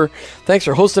 Don Hoover, thanks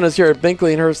for hosting us here at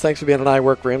Binkley Hurst. Thanks for being on I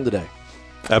Work for Him today.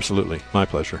 Absolutely. My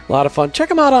pleasure. A lot of fun. Check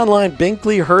them out online,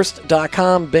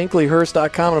 binkleyhurst.com,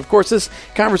 binkleyhurst.com. And, of course, this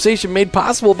conversation made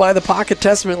possible by the Pocket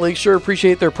Testament League. Sure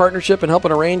appreciate their partnership and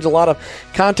helping arrange a lot of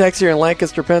contacts here in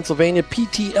Lancaster, Pennsylvania.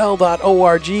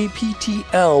 PTL.org,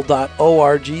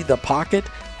 PTL.org, the Pocket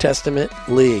Testament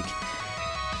League.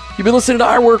 You've been listening to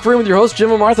I Work for Him with your host, Jim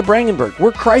and Martha Brangenberg.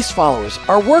 We're Christ followers.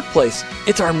 Our workplace,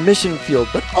 it's our mission field.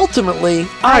 But ultimately,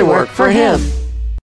 I work for Him.